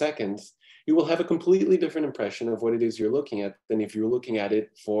 5 seconds, you will have a completely different impression of what it is you're looking at than if you're looking at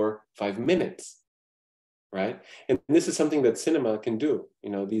it for 5 minutes, right? And this is something that cinema can do.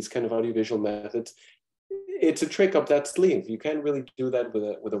 You know, these kind of audiovisual methods, it's a trick up that sleeve. You can't really do that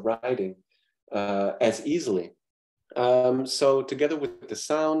with a writing as easily. So together with the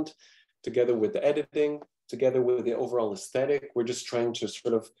sound, together with the editing, together with the overall aesthetic, we're just trying to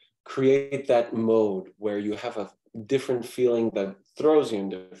sort of create that mode where you have a different feeling that throws you in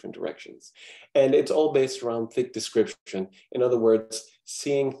different directions. And it's all based around thick description. In other words,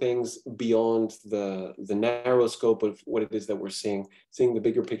 seeing things beyond the narrow scope of what it is that we're seeing the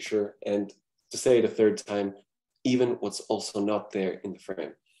bigger picture, and to say it a third time, even what's also not there in the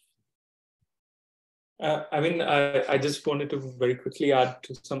frame. I just wanted to very quickly add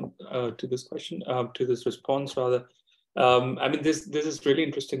to some to this question, to this response rather. This is really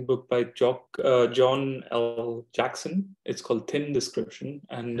interesting book by John L. Jackson. It's called Thin Description,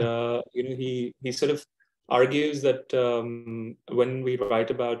 and he sort of argues that when we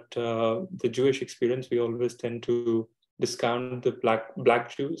write about the Jewish experience, we always tend to discount the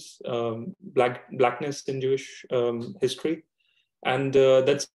black Jews, blackness in Jewish history. And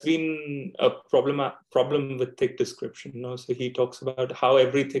that's been a problem with thick description. So he talks about how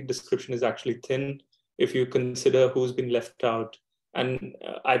every thick description is actually thin if you consider who's been left out. And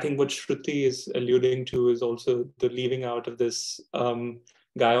I think what Shruti is alluding to is also the leaving out of this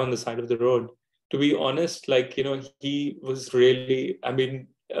guy on the side of the road. To be honest, he was really,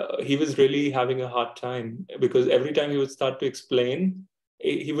 he was really having a hard time, because every time he would start to explain,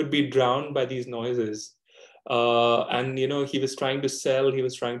 he would be drowned by these noises. He was trying to sell, he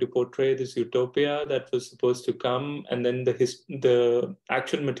was trying to portray this utopia that was supposed to come, and then the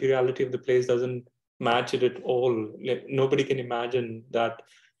actual materiality of the place doesn't match it at all. Nobody can imagine that.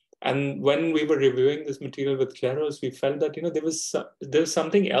 And when we were reviewing this material with Claros, we felt that there was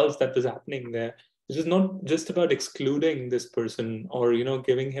something else that was happening there. It was not just about excluding this person or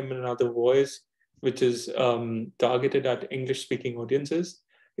giving him another voice, which is targeted at English-speaking audiences.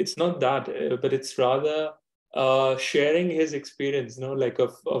 It's not that, but it's rather sharing his experience,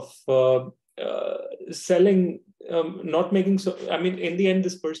 of selling, not making so. In the end,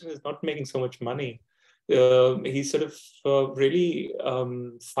 this person is not making so much money. He's sort of really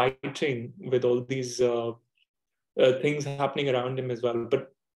fighting with all these things happening around him as well.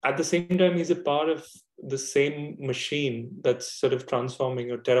 But at the same time, he's a part of the same machine that's sort of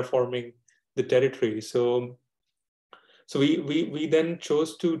transforming or terraforming the territory. So we then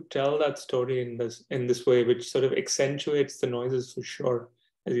chose to tell that story in this way, which sort of accentuates the noises for sure,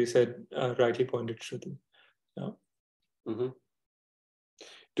 as you said, rightly pointed, Shruti. Yeah. Mm-hmm.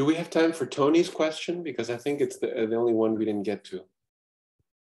 Do we have time for Tony's question? Because I think it's the only one we didn't get to.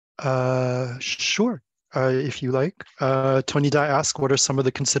 Sure. if you like. Tony Dye asks, what are some of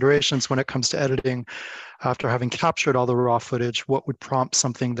the considerations when it comes to editing after having captured all the raw footage? What would prompt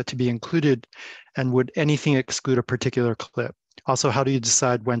something that to be included, and would anything exclude a particular clip? Also, how do you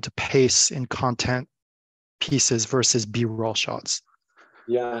decide when to pace in content pieces versus B-roll shots?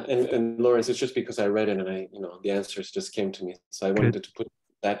 Yeah, and Lawrence, it's just because I read it and the answers just came to me. So I wanted to put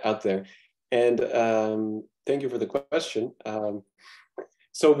that out there. And thank you for the question.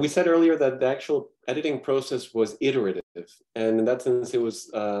 So we said earlier that the actual editing process was iterative. And in that sense, it was,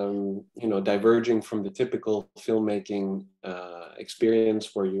 diverging from the typical filmmaking experience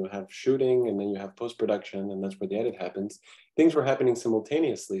where you have shooting and then you have post-production, and that's where the edit happens. Things were happening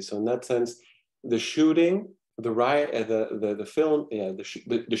simultaneously. So in that sense, the shooting, the film,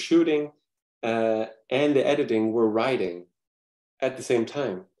 the shooting and the editing were writing at the same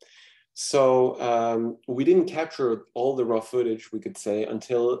time. So we didn't capture all the raw footage, we could say,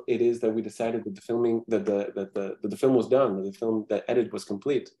 until it is that we decided that the film was done, that the edit was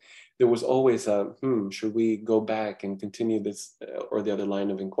complete. There was always a should we go back and continue this or the other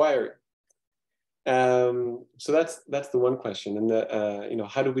line of inquiry? So that's the one question. And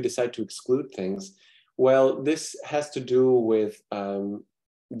how do we decide to exclude things? Well, this has to do with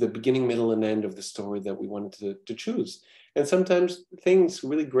the beginning, middle, and end of the story that we wanted to choose. And sometimes things,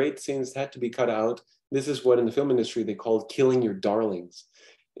 really great scenes, had to be cut out. This is what in the film industry they call killing your darlings.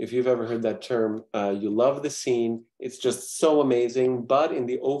 If you've ever heard that term, you love the scene, it's just so amazing, but in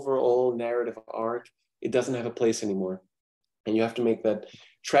the overall narrative arc, it doesn't have a place anymore. And you have to make that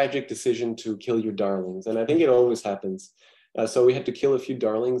tragic decision to kill your darlings. And I think it always happens. So we had to kill a few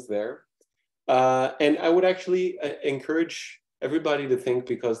darlings there. And I would actually encourage everybody to think,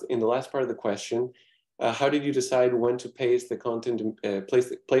 because in the last part of the question, how did you decide when to paste the content, place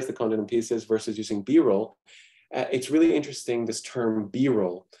the content in pieces versus using B-roll? It's really interesting, this term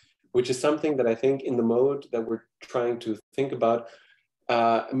B-roll, which is something that I think in the mode that we're trying to think about,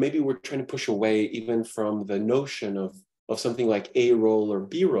 maybe we're trying to push away even from the notion of something like A-roll or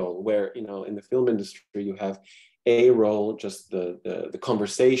B-roll, where, in the film industry, you have A-roll, just the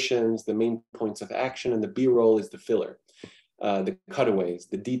conversations, the main points of action, and the B-roll is the filler. The cutaways,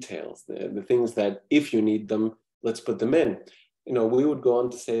 the details, the things that if you need them, let's put them in. We would go on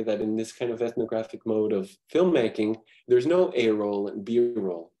to say that in this kind of ethnographic mode of filmmaking, there's no A-roll and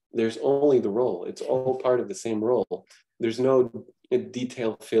B-roll. There's only the roll. It's all part of the same roll. There's no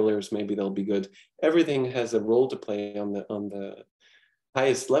detailed fillers, maybe they'll be good. Everything has a role to play on the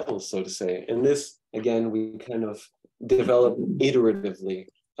highest level, so to say. And this, again, we kind of develop iteratively,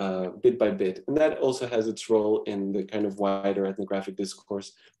 bit by bit. And that also has its role in the kind of wider ethnographic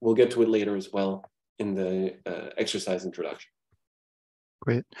discourse. We'll get to it later as well in the exercise introduction.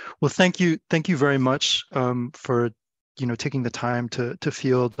 Great. Well, thank you very much for taking the time to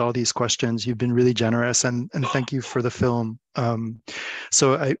field all these questions. You've been really generous, and thank you for the film.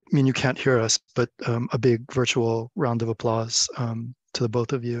 So I mean, you can't hear us, but a big virtual round of applause to the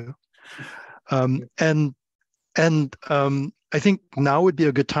both of you. And I think now would be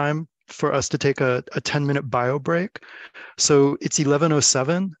a good time for us to take a 10-minute bio break. So it's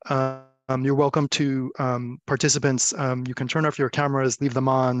 11:07. You're welcome to participants. You can turn off your cameras, leave them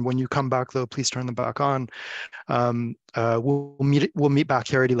on. When you come back, though, please turn them back on. We'll meet back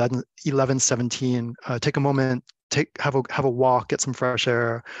here at 11:17. Take a moment, have a walk, get some fresh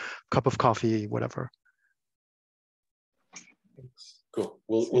air, cup of coffee, whatever. Cool.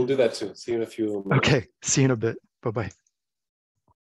 We'll do that too. See you in a few minutes. Okay. See you in a bit. Bye-bye.